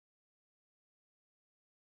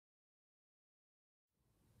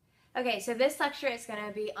Okay, so this lecture is going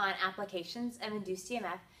to be on applications of induced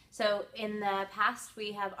EMF. So in the past,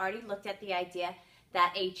 we have already looked at the idea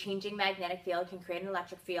that a changing magnetic field can create an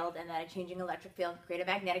electric field, and that a changing electric field can create a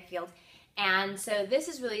magnetic field. And so this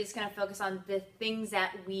is really just going to focus on the things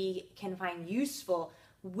that we can find useful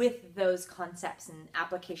with those concepts and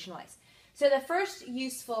application-wise. So the first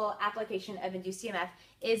useful application of induced EMF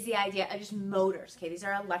is the idea of just motors. Okay, these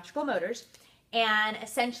are electrical motors, and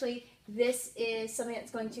essentially this is something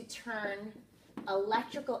that's going to turn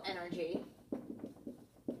electrical energy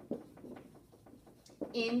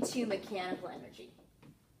into mechanical energy.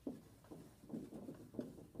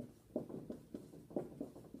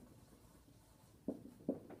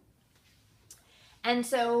 And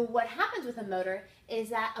so what happens with a motor is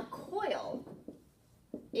that a coil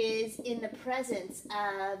is in the presence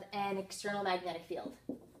of an external magnetic field.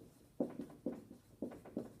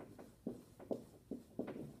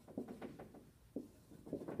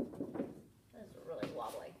 This is really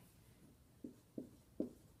wobbly.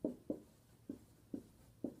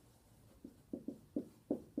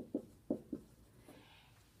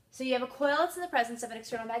 So you have a coil that's in the presence of an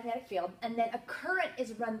external magnetic field, and then a current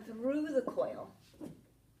is run through the coil.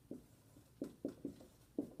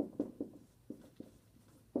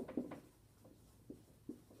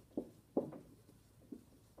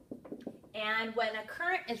 And when a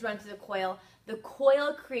current is run through the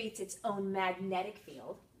coil creates its own magnetic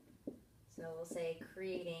field. So we'll say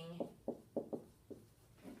creating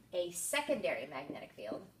a secondary magnetic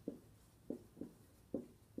field.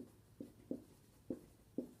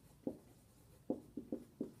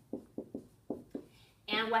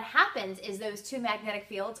 And what happens is those two magnetic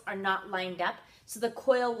fields are not lined up, so the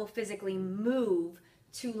coil will physically move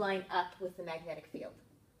to line up with the magnetic field.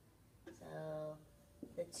 So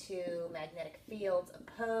the two magnetic fields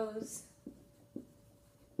oppose.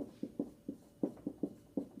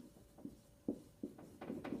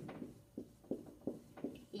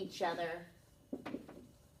 Each other.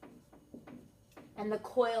 And the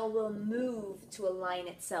coil will move to align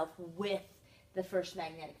itself with the first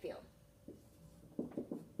magnetic field.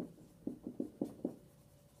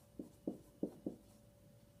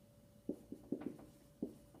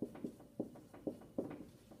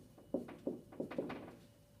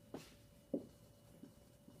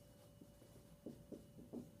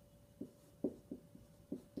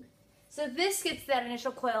 So this gets that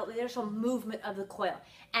initial coil, the initial movement of the coil.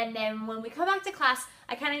 And then when we come back to class,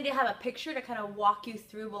 I kind of need to have a picture to kind of walk you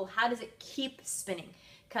through, well, how does it keep spinning?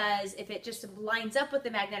 Because if it just lines up with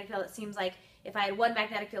the magnetic field, it seems like if I had one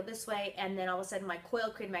magnetic field this way, and then all of a sudden my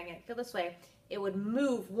coil created a magnetic field this way, it would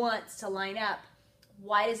move once to line up.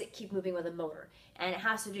 Why does it keep moving with a motor? And it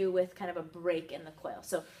has to do with kind of a break in the coil.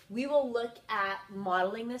 So we will look at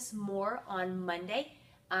modeling this more on Monday.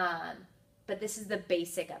 But this is the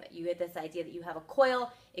basic of it. You get this idea that you have a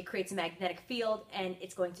coil, it creates a magnetic field, and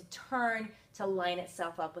it's going to turn to line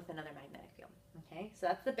itself up with another magnetic field. Okay, so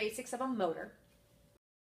that's the basics of a motor.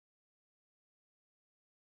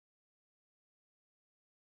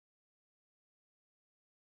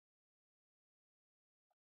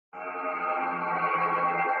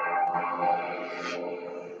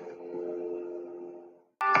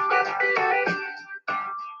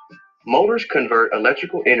 Motors convert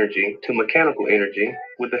electrical energy to mechanical energy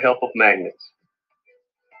with the help of magnets.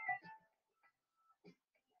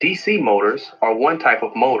 DC motors are one type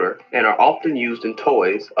of motor and are often used in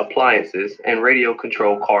toys, appliances, and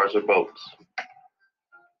radio-controlled cars or boats.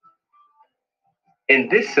 In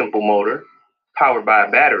this simple motor, powered by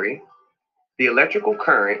a battery, the electrical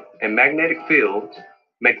current and magnetic fields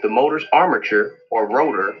make the motor's armature or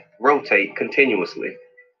rotor rotate continuously.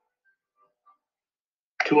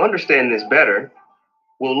 To understand this better,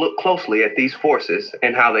 we'll look closely at these forces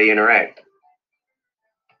and how they interact.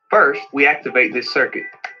 First, we activate this circuit.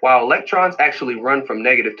 While electrons actually run from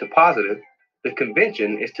negative to positive, the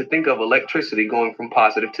convention is to think of electricity going from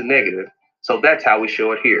positive to negative, so that's how we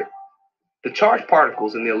show it here. The charged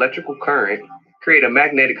particles in the electrical current create a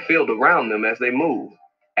magnetic field around them as they move,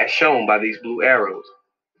 as shown by these blue arrows.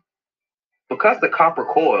 Because the copper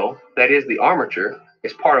coil, that is the armature,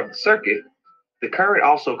 is part of the circuit, the current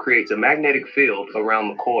also creates a magnetic field around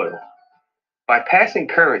the coil. By passing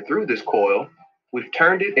current through this coil, we've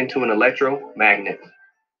turned it into an electromagnet.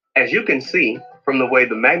 As you can see from the way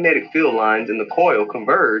the magnetic field lines in the coil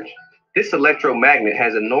converge, this electromagnet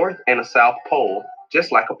has a north and a south pole,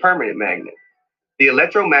 just like a permanent magnet. The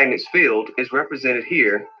electromagnet's field is represented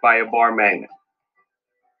here by a bar magnet.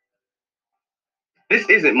 This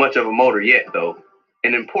isn't much of a motor yet, though.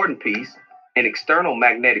 An important piece, an external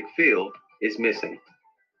magnetic field, is missing.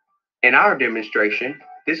 In our demonstration,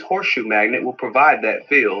 this horseshoe magnet will provide that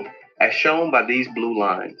field, as shown by these blue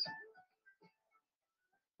lines.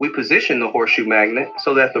 We position the horseshoe magnet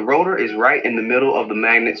so that the rotor is right in the middle of the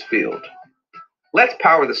magnet's field. Let's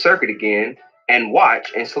power the circuit again and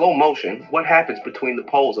watch in slow motion what happens between the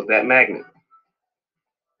poles of that magnet.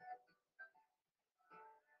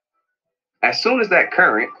 As soon as that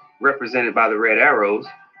current, represented by the red arrows,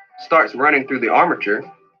 starts running through the armature,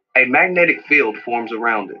 a magnetic field forms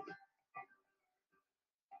around it.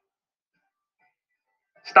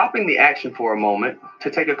 Stopping the action for a moment to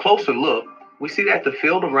take a closer look, we see that the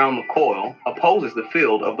field around the coil opposes the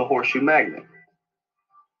field of the horseshoe magnet.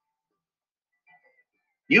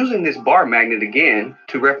 Using this bar magnet again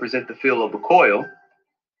to represent the field of the coil,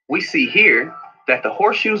 we see here that the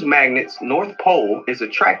horseshoe's magnet's north pole is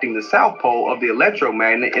attracting the south pole of the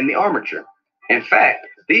electromagnet in the armature. In fact,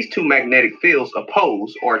 these two magnetic fields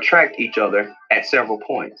oppose or attract each other at several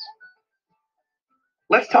points.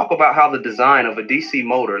 Let's talk about how the design of a DC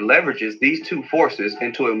motor leverages these two forces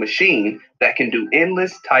into a machine that can do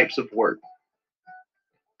endless types of work.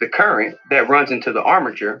 The current that runs into the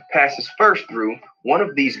armature passes first through one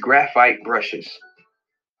of these graphite brushes,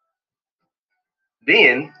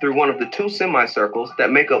 then through one of the two semicircles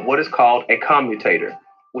that make up what is called a commutator,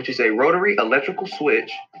 which is a rotary electrical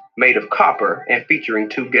switch made of copper and featuring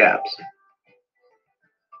two gaps.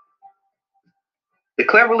 The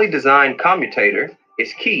cleverly designed commutator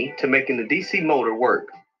is key to making the DC motor work.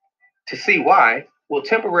 To see why, we'll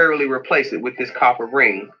temporarily replace it with this copper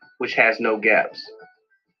ring, which has no gaps.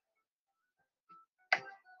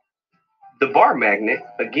 The bar magnet,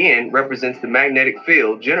 again, represents the magnetic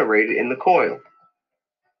field generated in the coil.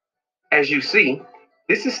 As you see,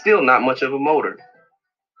 this is still not much of a motor.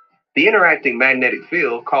 The interacting magnetic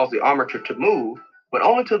field caused the armature to move, but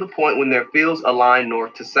only to the point when their fields aligned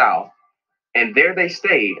north to south. And there they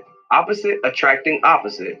stayed, opposite attracting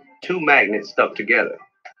opposite, two magnets stuck together.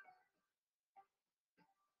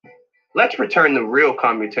 Let's return the real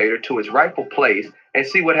commutator to its rightful place and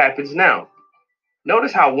see what happens now.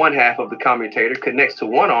 Notice how one half of the commutator connects to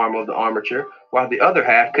one arm of the armature while the other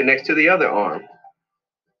half connects to the other arm.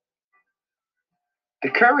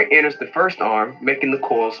 The current enters the first arm, making the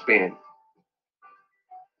coil spin.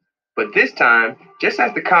 But this time, just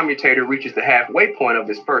as the commutator reaches the halfway point of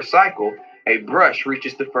its first cycle, a brush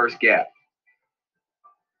reaches the first gap.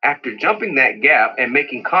 After jumping that gap and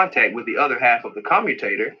making contact with the other half of the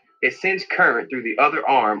commutator, it sends current through the other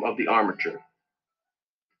arm of the armature.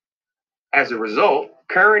 As a result,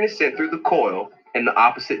 current is sent through the coil in the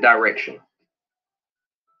opposite direction.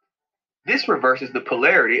 This reverses the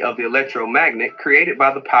polarity of the electromagnet created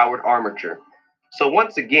by the powered armature. So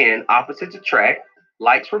once again, opposites attract,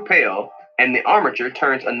 likes repel, and the armature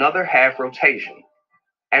turns another half rotation.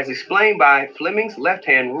 As explained by Fleming's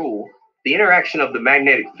left-hand rule, the interaction of the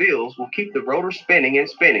magnetic fields will keep the rotor spinning and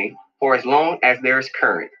spinning for as long as there is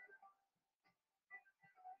current.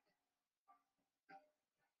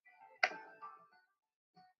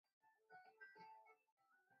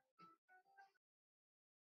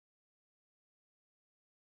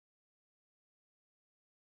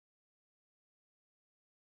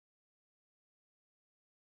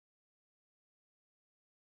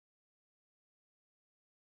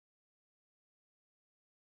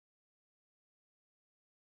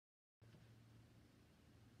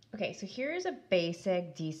 Okay, so here's a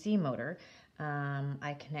basic DC motor.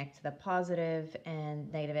 I connect the positive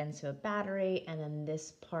and negative ends to a battery, and then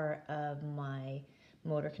this part of my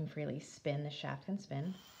motor can freely spin, the shaft can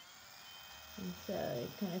spin. And so you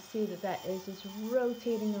kind of see that that is just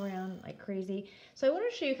rotating around like crazy. So I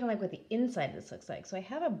want to show you kind of like what the inside of this looks like. So I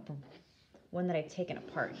have one that I've taken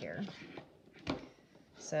apart here.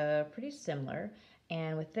 So pretty similar.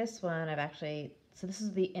 And with this one, I've actually, so this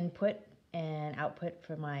is the input and output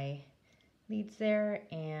for my leads there.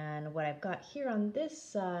 And what I've got here on this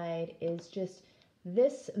side is just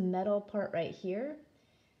this metal part right here,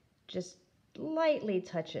 just lightly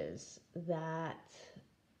touches that.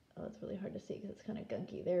 Oh, it's really hard to see because it's kind of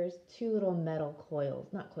gunky. There's two little metal coils,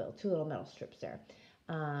 not coil, two little metal strips there.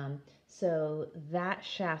 So that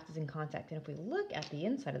shaft is in contact. And if we look at the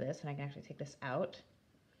inside of this, and I can actually take this out.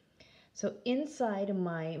 So inside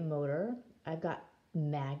my motor, I've got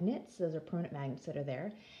magnets. Those are permanent magnets that are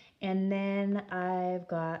there. And then I've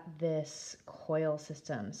got this coil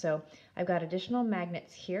system. So I've got additional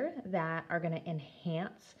magnets here that are going to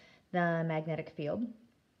enhance the magnetic field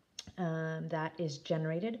that is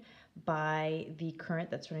generated by the current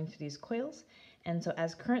that's running through these coils. And so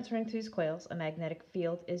as current's running through these coils, a magnetic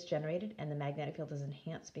field is generated, and the magnetic field is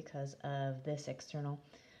enhanced because of this external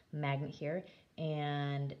magnet here.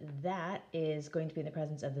 And that is going to be in the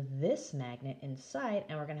presence of this magnet inside,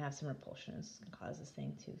 and we're going to have some repulsion. It's going to cause this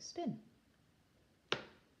thing to spin.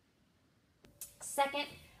 Second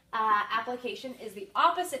application is the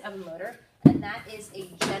opposite of a motor, and that is a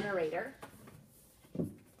generator.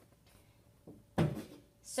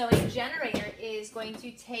 So a generator is going to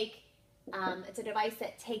take, it's a device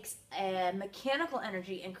that takes mechanical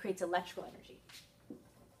energy and creates electrical energy.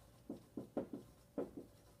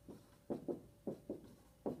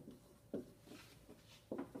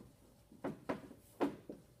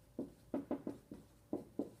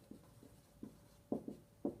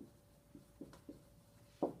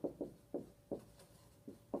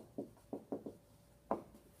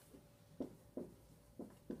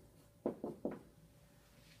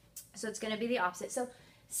 So it's going to be the opposite. So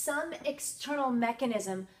some external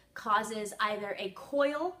mechanism causes either a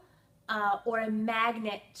coil or a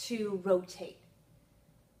magnet to rotate.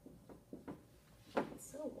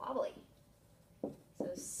 It's so wobbly. So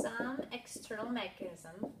some external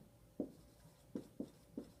mechanism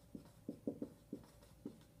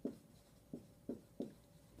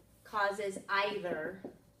causes either,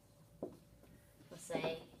 let's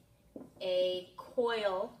say, a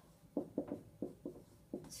coil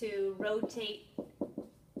to rotate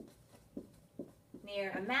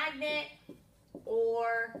near a magnet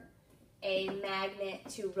or a magnet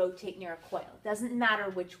to rotate near a coil. Doesn't matter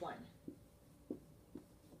which one.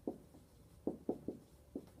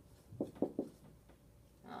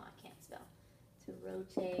 Oh, I can't spell. To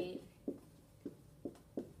rotate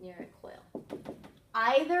near a coil.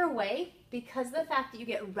 Either way, because of the fact that you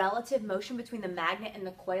get relative motion between the magnet and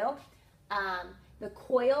the coil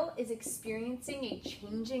is experiencing a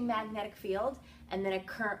changing magnetic field, and then a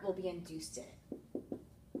current will be induced in it.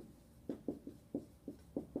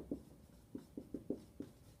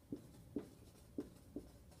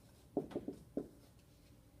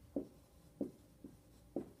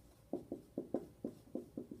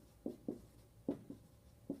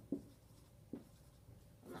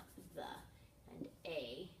 Not the, and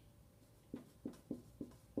a.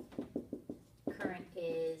 Current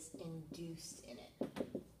is induced in it.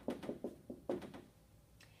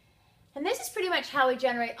 And this is pretty much how we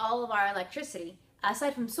generate all of our electricity,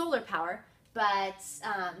 aside from solar power, but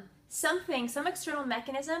some external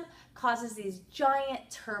mechanism causes these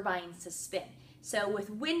giant turbines to spin. So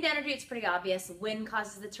with wind energy, it's pretty obvious. Wind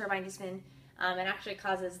causes the turbine to spin, and actually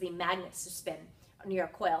causes the magnets to spin near a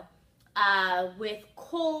coil. With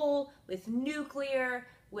coal, with nuclear,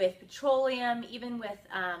 with petroleum, even with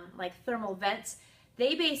like thermal vents,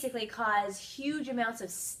 they basically cause huge amounts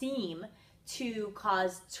of steam to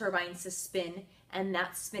cause turbines to spin, and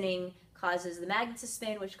that spinning causes the magnets to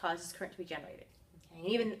spin, which causes current to be generated. Okay? And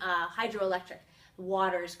even hydroelectric,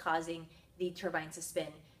 water is causing the turbines to spin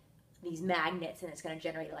these magnets, and it's going to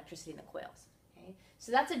generate electricity in the coils. Okay?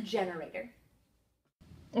 So that's a generator.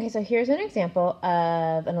 Okay, so here's an example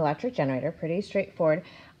of an electric generator, pretty straightforward.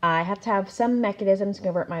 I have to have some mechanism to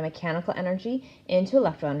convert my mechanical energy into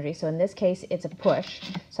electrical energy. So in this case, it's a push.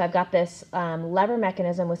 So I've got this lever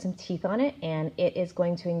mechanism with some teeth on it, and it is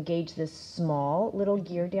going to engage this small little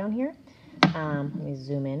gear down here. Let me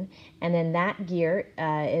zoom in. And then that gear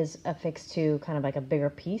is affixed to kind of like a bigger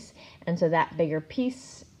piece. And so that bigger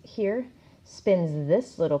piece here spins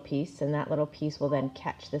this little piece, and that little piece will then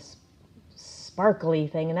catch this sparkly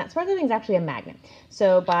thing, and that sparkly thing is actually a magnet.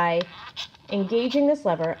 So by engaging this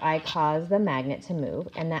lever, I cause the magnet to move,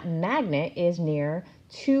 and that magnet is near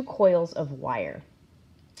two coils of wire.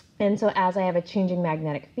 And so as I have a changing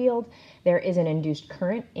magnetic field, there is an induced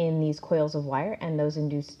current in these coils of wire, and those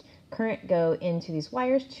induced current go into these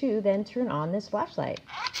wires to then turn on this flashlight.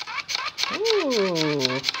 Ooh.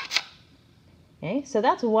 Okay, so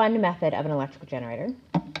that's one method of an electrical generator.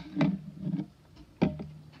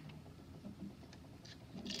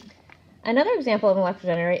 Another example of an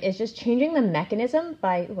electrical generator is just changing the mechanism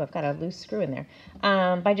by, ooh, I've got a loose screw in there,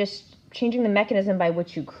 by just changing the mechanism by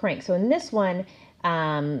which you crank. So in this one,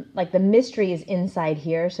 like the mystery is inside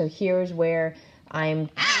here. So here's where I'm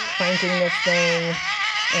cranking this thing,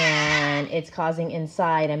 and it's causing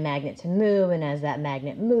inside a magnet to move, and as that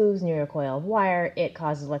magnet moves near a coil of wire, it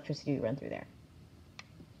causes electricity to run through there.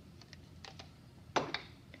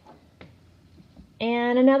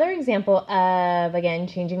 And another example of, again,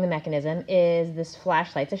 changing the mechanism is this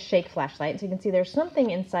flashlight. It's a shake flashlight. So you can see there's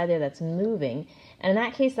something inside there that's moving. And in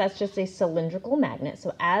that case, that's just a cylindrical magnet.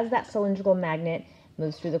 So as that cylindrical magnet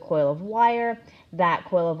moves through the coil of wire, that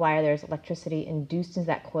coil of wire, there's electricity induced into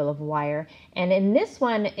that coil of wire. And in this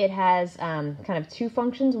one, it has kind of two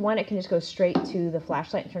functions. One, it can just go straight to the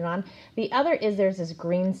flashlight and turn on. The other is there's this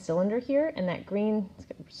green cylinder here, and that green,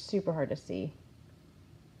 it's super hard to see.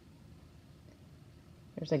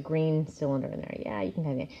 There's a green cylinder in there. Yeah, you can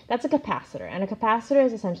kind of, that's a capacitor. And a capacitor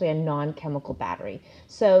is essentially a non-chemical battery.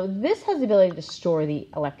 So this has the ability to store the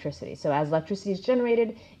electricity. So as electricity is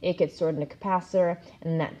generated, it gets stored in a capacitor,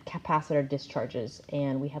 and that capacitor discharges,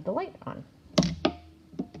 and we have the light on.